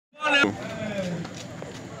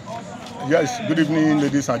Yes, good evening,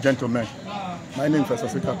 ladies and gentlemen. My name is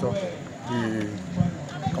Obaseki, the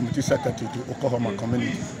committee secretary to Okhoroma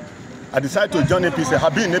community. I decided to join APC. I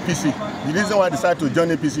have been in APC. The reason why I decided to join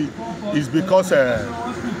APC is because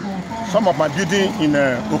some of my building in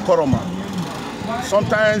Okhoroma,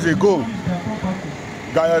 sometimes ago,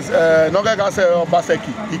 guys,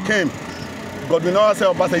 Obaseki, he came. God will not say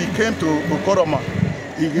Obaseki, he came to Okhoroma.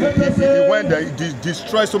 He went there, he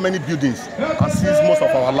destroyed so many buildings and seized most of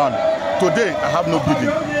our land. Today, I have no building.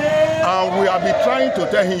 And we have been trying to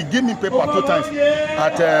tell him, he gave me paper 2 times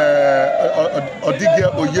at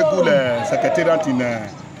Obagie secretariat in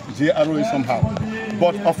GRO somehow.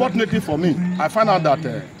 But unfortunately for me, I found out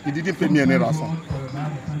that he didn't pay me any ransom.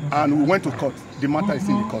 And we went to court. The matter is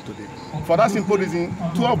in the court today. For that simple reason,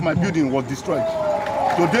 2 of my buildings was destroyed.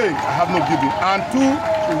 Today, I have no building. And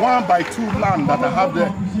 1 by 2 land that I have there,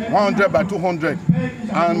 100 by 200,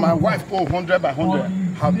 and my wife own 100 by 100,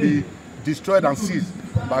 have been destroyed and seized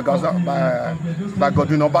by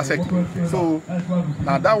Obaseki. So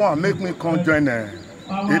now that one make me come join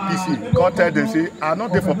APC. God tell them, say, I'm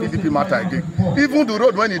not there for PDP matter again. Even the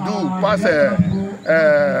road when you do pass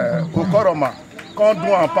Okhoroma, come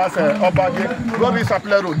do and pass Obagie, go reach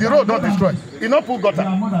Sapele road. The road don't destroy. He not put gutter.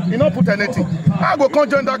 He not put anything. I go come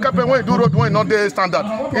join that campaign when you do road when not the standard.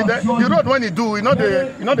 The road when you do, you know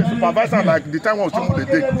the supervisor like the time was the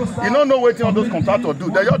day. You don't know what all those contractors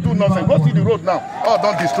do. They just do nothing. Go see the road now. Oh,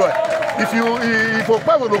 don't destroy. If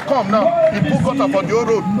Obagie will come now, he put gutter for the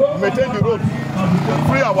road, maintain the road,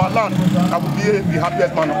 free our land, I will be the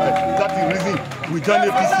happiest man on earth. That's the reason we join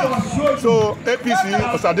APC. So APC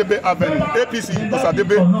Osadebe Avenue. APC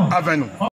Osadebe Avenue.